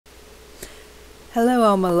Hello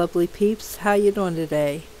all my lovely peeps, how you doing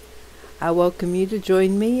today? I welcome you to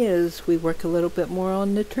join me as we work a little bit more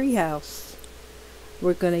on the treehouse.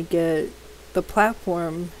 We're going to get the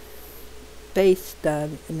platform base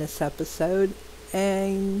done in this episode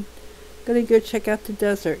and going to go check out the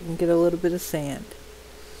desert and get a little bit of sand.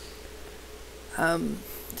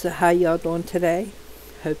 So how y'all doing today?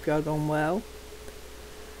 Hope y'all doing well.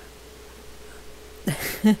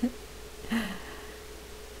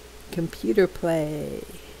 Computer play.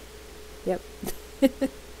 Yep. It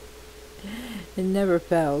never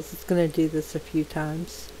fails. It's going to do this a few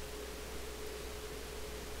times.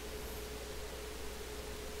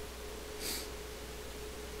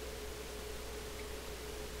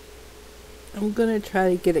 I'm going to try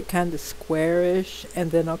to get it kind of squarish,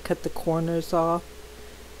 and then I'll cut the corners off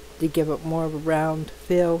to give it more of a round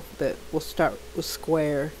feel, but we'll start with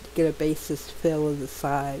square to get a basis feel of the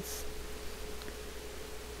size.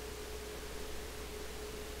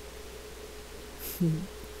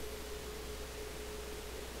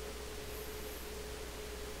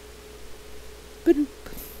 Boop.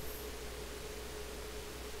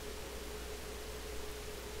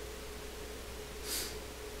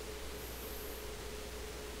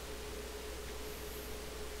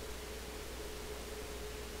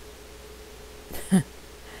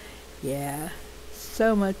 Yeah,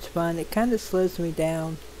 so much fun. It kind of slows me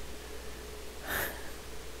down.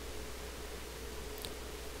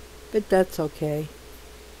 But that's okay.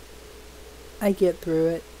 I get through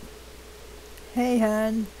it. Hey,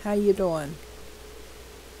 hon, how you doing?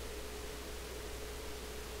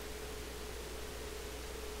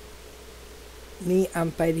 Me,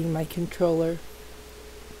 I'm biting my controller.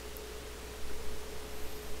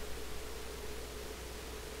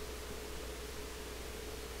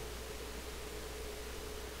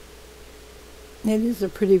 It is a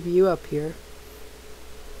pretty view up here.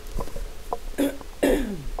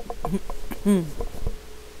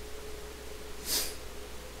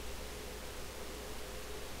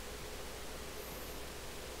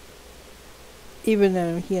 Even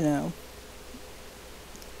though,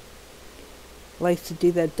 likes to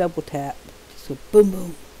do that double tap. So boom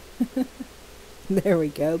boom. There we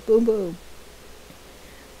go. Boom boom.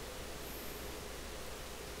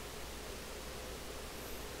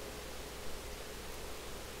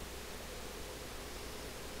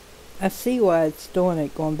 I see why it's doing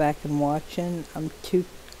it, going back and watching. I'm too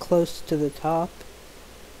close to the top.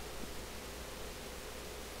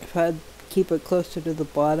 If I'd keep it closer to the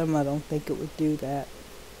bottom, I don't think it would do that.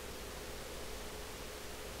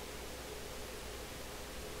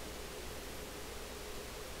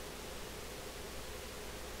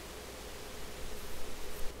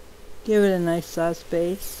 Give it a nice size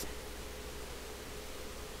base.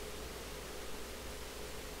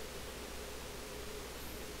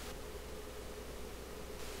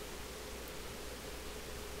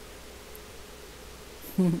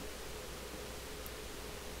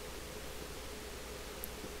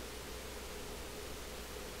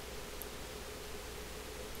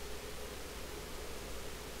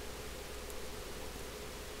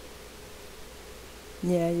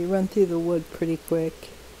 Yeah, you run through the wood pretty quick.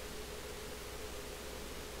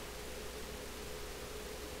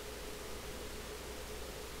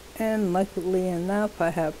 And luckily enough, I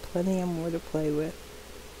have plenty more to play with.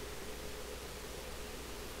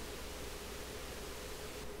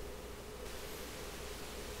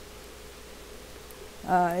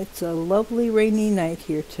 It's a lovely rainy night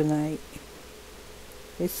here tonight.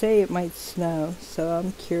 They say it might snow, so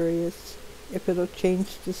I'm curious if it'll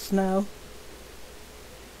change to snow.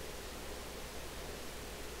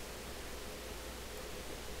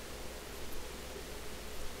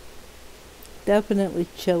 Definitely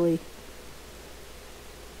chilly.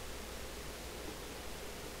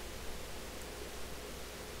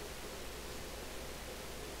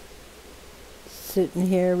 Sitting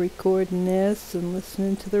here recording this and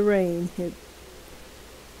listening to the rain hit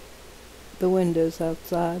the windows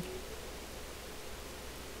outside.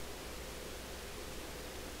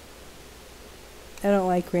 I don't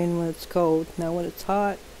like rain when it's cold. Now when it's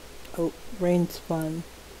hot, oh, rain's fun.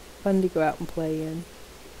 Fun to go out and play in.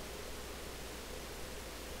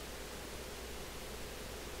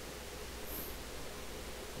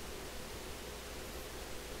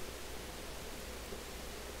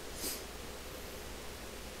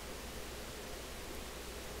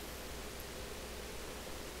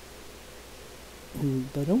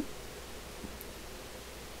 Ba-dum.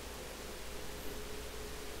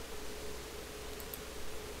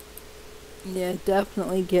 Yeah,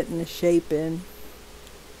 definitely getting the shape in.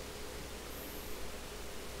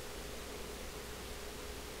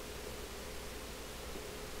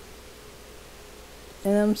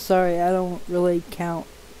 And I'm sorry, I don't really count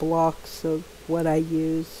blocks of what I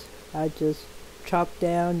use. I just chop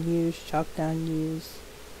down, use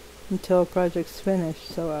until a project's finished.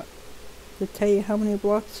 So to tell you how many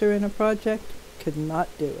blocks are in a project, could not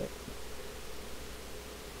do it.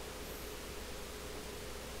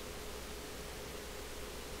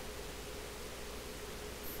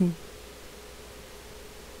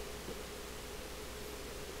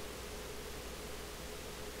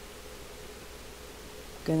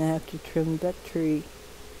 Gonna have to trim that tree.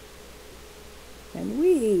 And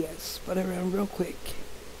we spun around real quick.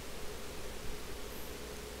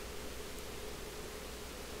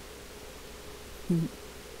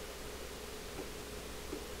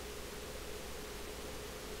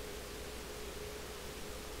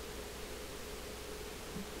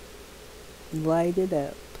 Light it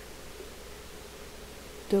up.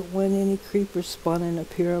 Don't want any creepers spawning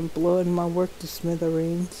up here and blowing my work to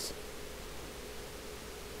smithereens.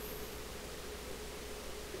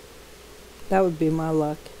 That would be my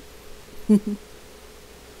luck.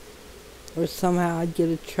 Or somehow I'd get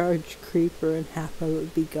a charged creeper and half of it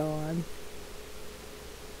would be gone.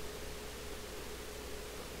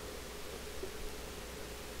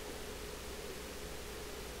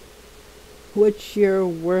 What's your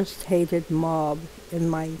worst hated mob in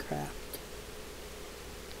Minecraft?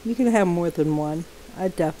 You can have more than one. I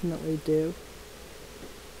definitely do.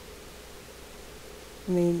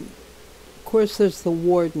 I mean, of course there's the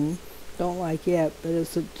warden. Don't like it, but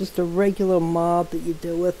it's just a regular mob that you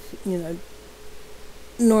deal with, you know,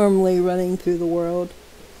 normally running through the world.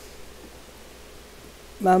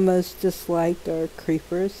 My most disliked are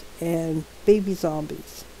creepers and baby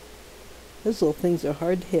zombies. Those little things are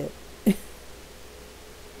hard to hit.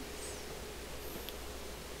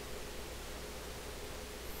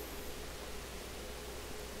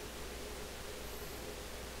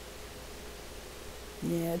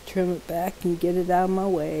 Yeah, trim it back and get it out of my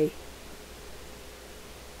way.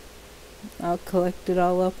 I'll collect it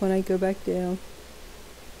all up when I go back down.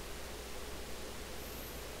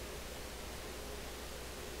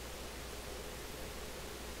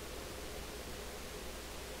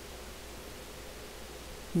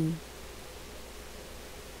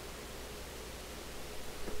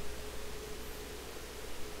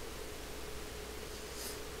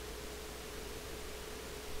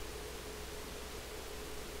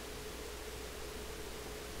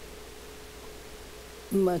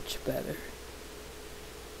 Much better.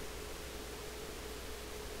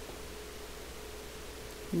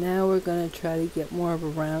 Now we're going to try to get more of a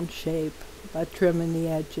round shape by trimming the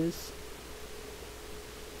edges.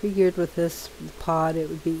 Figured with this pod it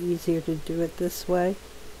would be easier to do it this way.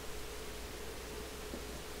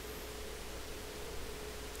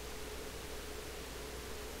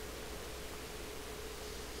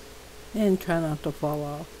 And try not to fall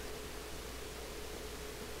off.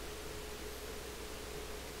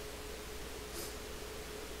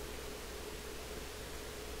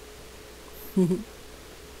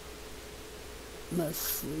 Must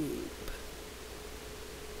sleep.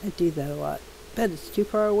 I do that a lot. Bet it's too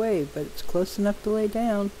far away, but it's close enough to lay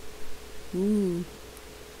down.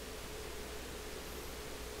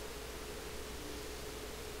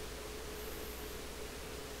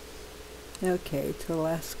 Okay, to the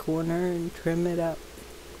last corner and trim it up.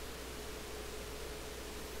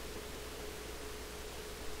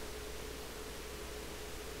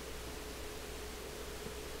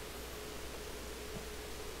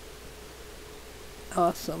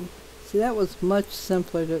 Awesome. See, that was much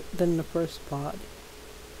simpler than the first pod.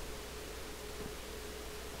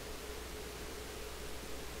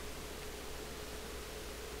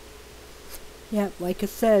 Yeah, like I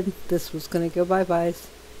said, this was going to go bye-byes.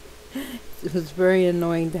 It was very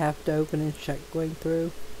annoying to have to open and shut going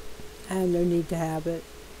through. I had no need to have it.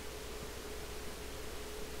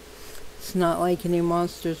 It's not like any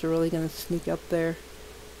monsters are really going to sneak up there.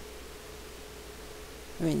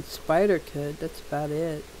 I mean, spider could, that's about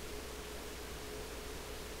it.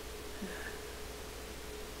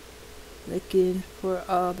 Looking for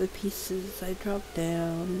all the pieces I dropped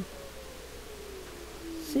down.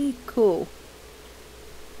 See, cool.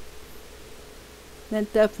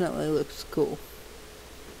 That definitely looks cool.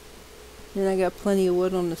 And I got plenty of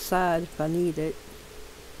wood on the side if I need it.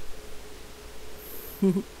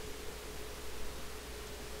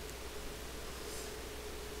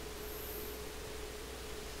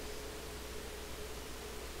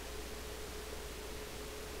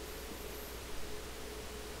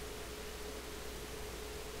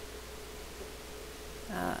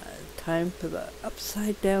 Time for the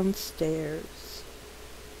upside down stairs.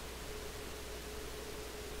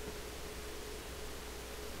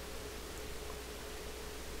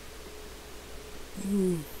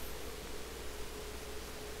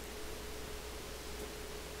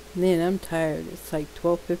 Man, I'm tired. It's like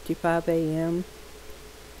 12:55 a.m.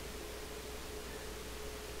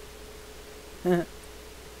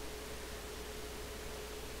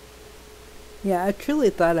 Yeah, I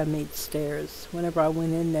truly thought I made stairs whenever I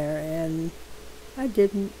went in there, and I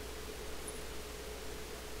didn't.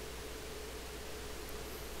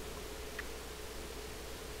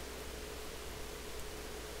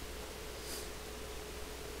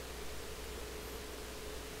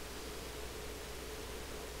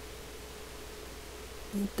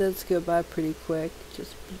 It does go by pretty quick.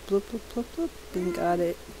 Just bloop, bloop, bloop, bloop, and got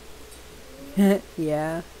it.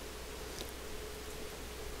 Yeah.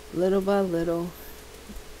 Little by little,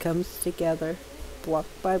 comes together, block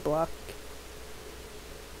by block.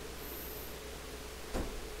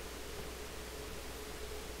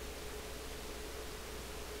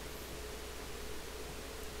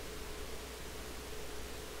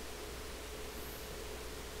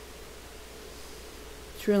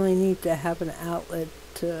 It's really neat to have an outlet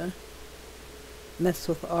to mess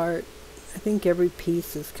with art. I think every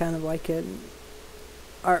piece is kind of like an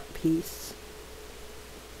art piece.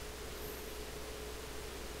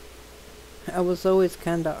 I was always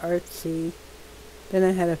kind of artsy. Then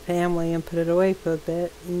I had a family and put it away for a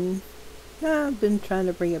bit, and I've been trying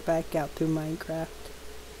to bring it back out through Minecraft.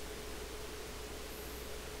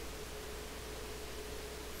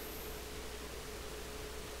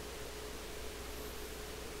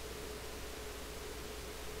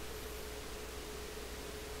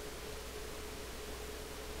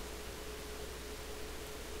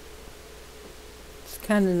 It's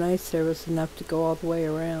kind of nice there was enough to go all the way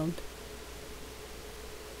around.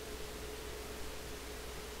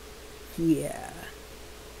 Yeah.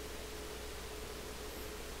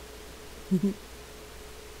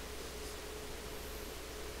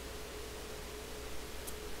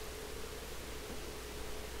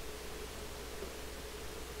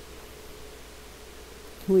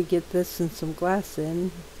 We get this and some glass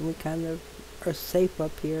in, and we kind of are safe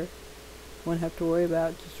up here. Won't have to worry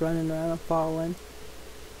about just running around and falling.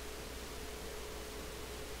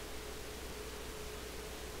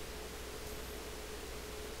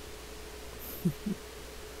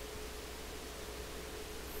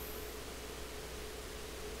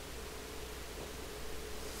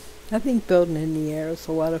 I think building in the air is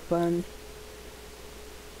a lot of fun.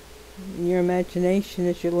 Your imagination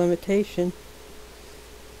is your limitation.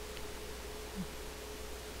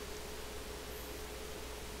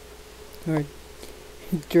 Or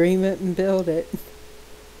dream it and build it.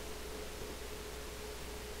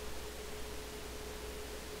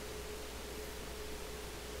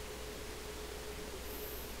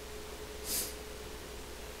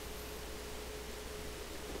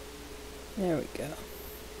 There we go.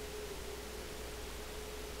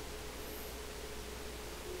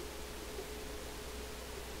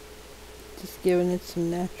 Just giving it some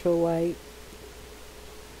natural light.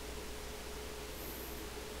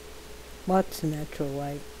 Lots of natural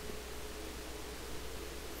light.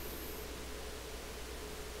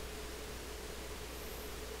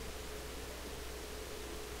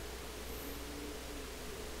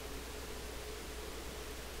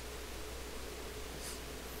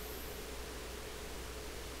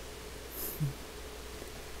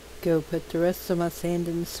 Go put the rest of my sand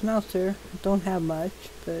in the smelter. Don't have much,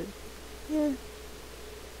 but yeah.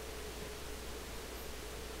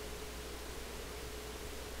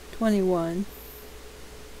 $21.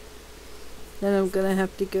 Then I'm gonna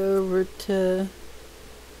have to go over to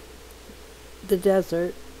the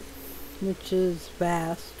desert, which is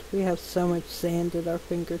vast. We have so much sand at our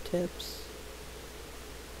fingertips.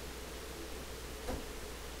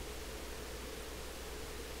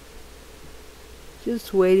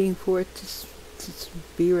 Just waiting for it to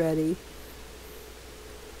be ready.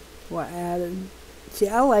 We'll add it. See,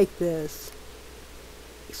 I like this,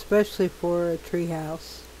 especially for a tree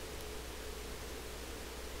house.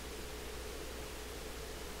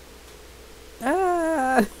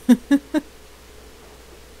 Ah!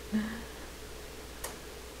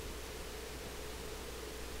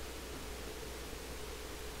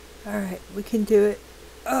 Alright, we can do it.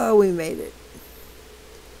 Oh, we made it.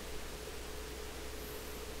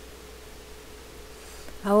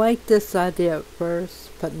 I liked this idea at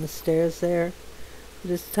first, putting the stairs there.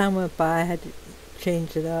 But as time went by, I had to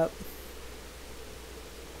change it up.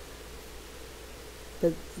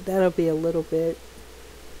 But that'll be a little bit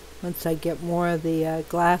once I get more of the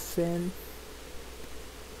glass in.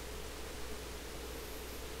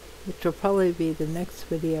 Which will probably be the next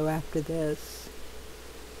video after this.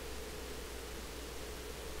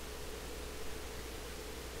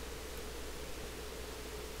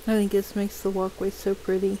 I think this makes the walkway so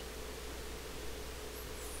pretty.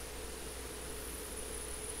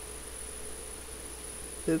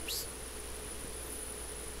 Oops.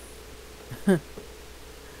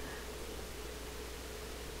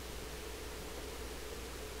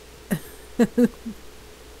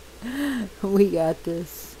 We got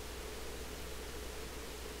this.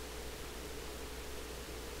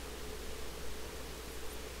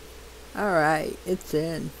 Alright, it's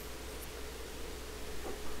in.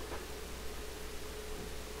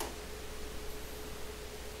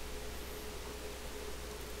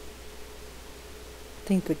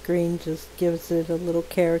 I think the green just gives it a little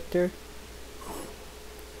character.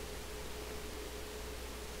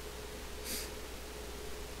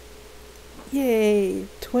 Yay!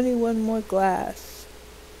 21 more glass.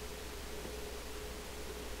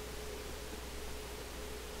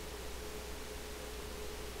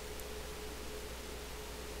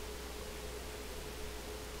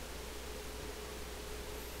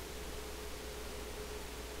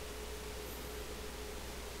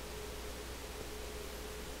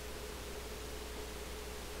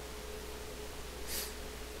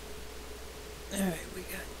 Alright, we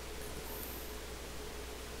got.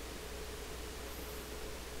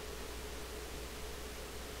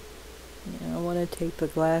 Yeah, I want to take the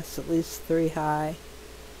glass at least 3 high.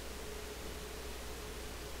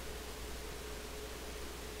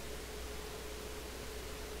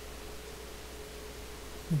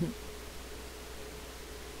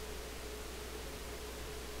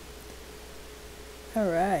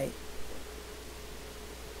 Alright.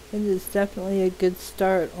 It is definitely a good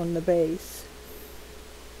start on the base.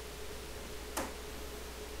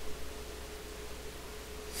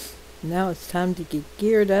 Now it's time to get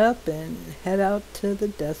geared up and head out to the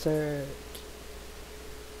desert.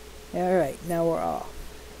 Alright, now we're off.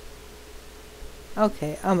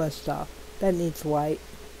 Okay, almost off. That needs white.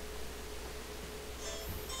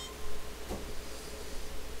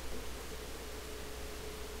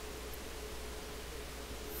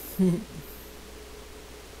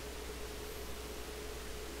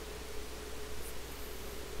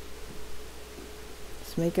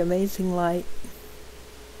 Let's make amazing light.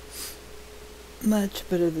 Much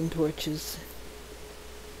better than torches.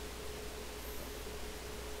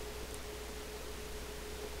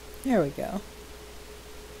 There we go.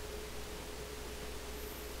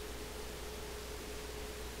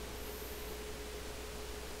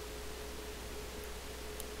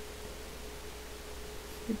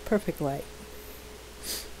 Perfect light.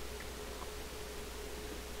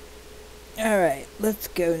 Alright, let's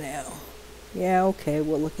go now. Yeah, okay,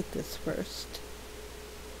 we'll look at this first.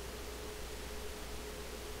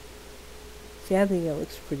 See, I think it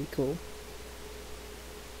looks pretty cool.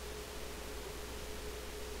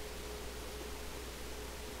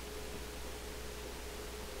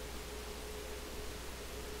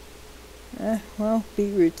 Well,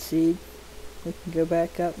 beetroot seed. We can go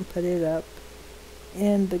back up and put it up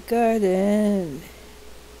in the garden.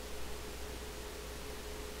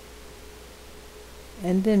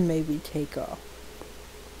 And then maybe take off.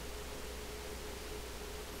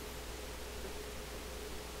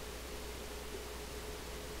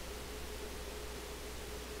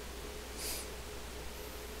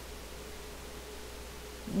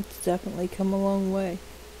 It's definitely come a long way.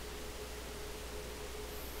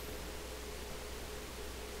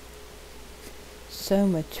 So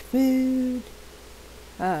much food.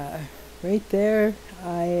 Right there,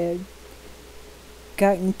 I had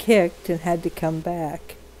gotten kicked and had to come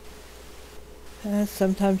back.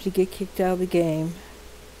 Sometimes you get kicked out of the game.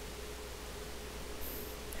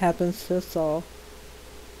 Happens to us all.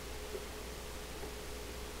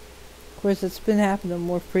 Of course, it's been happening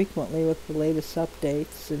more frequently with the latest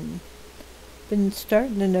updates, and been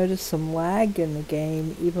starting to notice some lag in the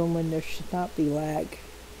game, even when there should not be lag.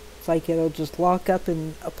 It's like it'll just lock up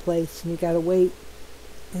in a place, and you gotta wait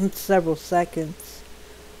several seconds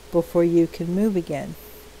before you can move again.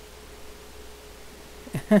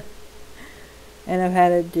 And I've had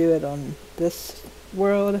to do it on this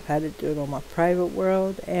world, I've had to do it on my private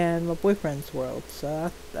world, and my boyfriend's world,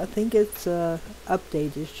 so I think it's a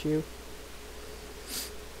update issue.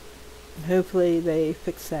 Hopefully they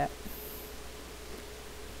fix that.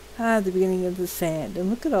 The beginning of the sand, and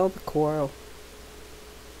look at all the coral.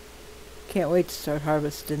 Can't wait to start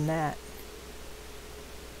harvesting that.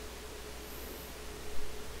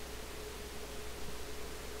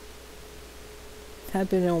 I've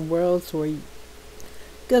been on worlds where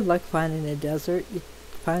good luck finding a desert. You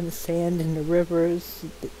find the sand in the rivers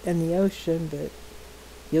and the ocean, but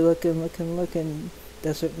you look and look,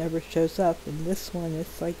 desert never shows up. And this one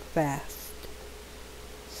is like vast.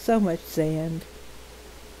 So much sand.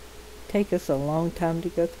 take us a long time to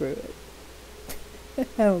go through it.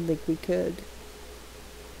 I don't think we could.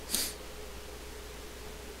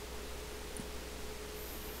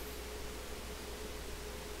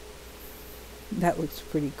 That looks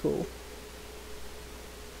pretty cool.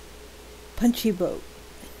 Punchy boat.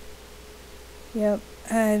 Yep,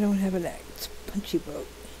 I don't have an act. It's punchy boat.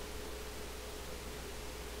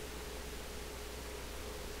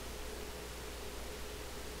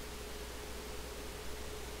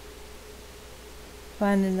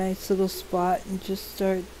 Find a nice little spot and just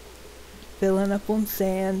start filling up on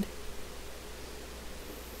sand.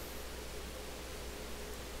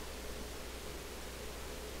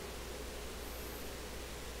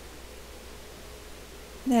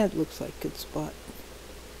 That looks like a good spot.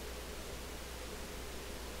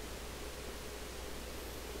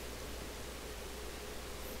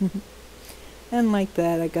 And like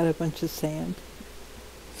that, I got a bunch of sand.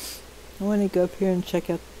 I want to go up here and check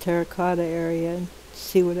out the terracotta area and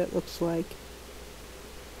see what it looks like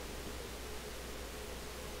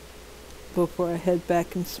before I head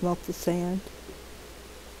back and smelt the sand.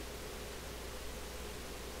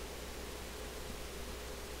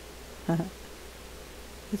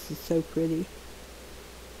 This is so pretty.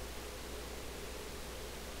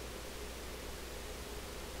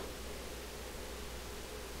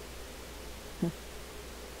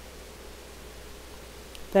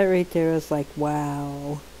 That right there is like,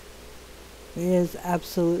 wow. It is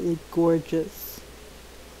absolutely gorgeous.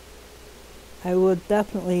 I will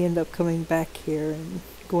definitely end up coming back here and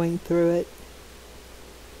going through it.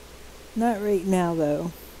 Not right now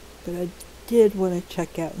though, but I did want to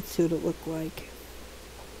check out and see what it looked like.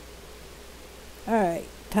 Alright,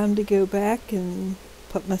 time to go back and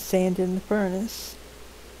put my sand in the furnace.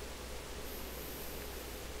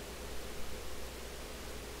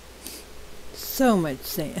 So much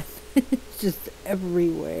sand. It's just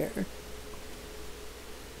everywhere.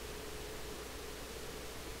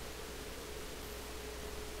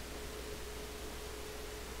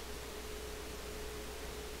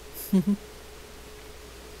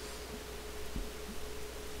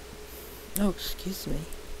 Oh, excuse me.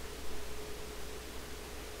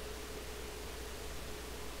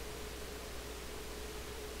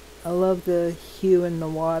 I love the hue in the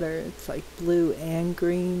water. It's like blue and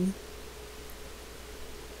green,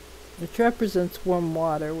 which represents warm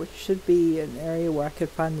water, which should be an area where I could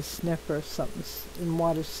find a sniffer or something in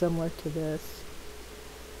water similar to this.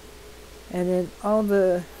 And in all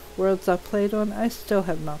the worlds I've played on, I still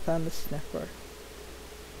have not found a sniffer.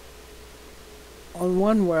 On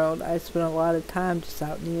one world, I spent a lot of time just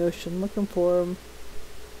out in the ocean looking for them.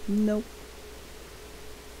 Nope.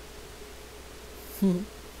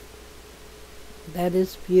 That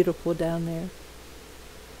is beautiful down there.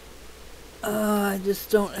 I just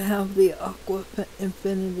don't have the Aqua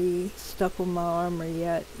Infinity stuff on my armor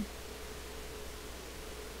yet.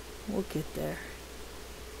 We'll get there.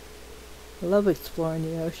 I love exploring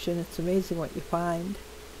the ocean. It's amazing what you find.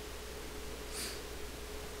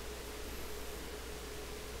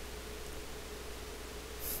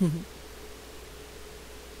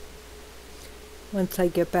 Once I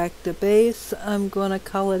get back to base, I'm gonna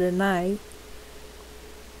call it a night.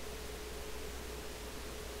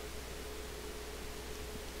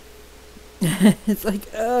 It's like,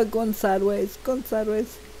 oh, going sideways, going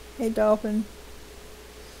sideways. Hey, dolphin.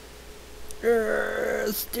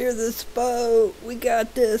 Steer this boat. We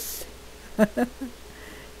got this.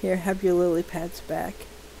 Here, have your lily pads back.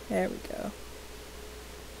 There we go.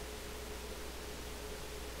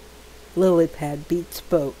 Lily pad beats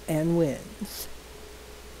boat and wins.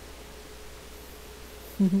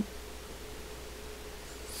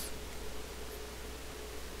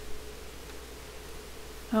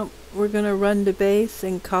 Oh, we're going to run to base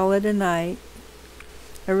and call it a night.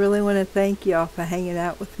 I really want to thank y'all for hanging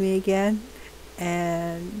out with me again.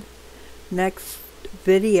 And next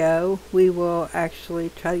video, we will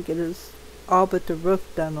actually try to get us all but the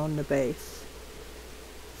roof done on the base.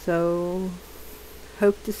 So,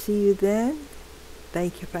 hope to see you then.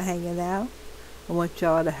 Thank you for hanging out. I want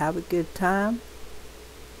y'all to have a good time.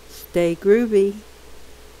 Stay groovy.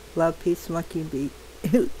 Love, peace, monkey beat.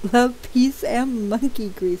 Love, peace, and monkey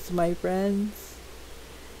grease, my friends.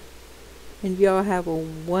 And y'all have a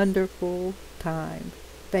wonderful time.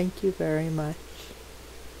 Thank you very much.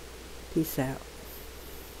 Peace out.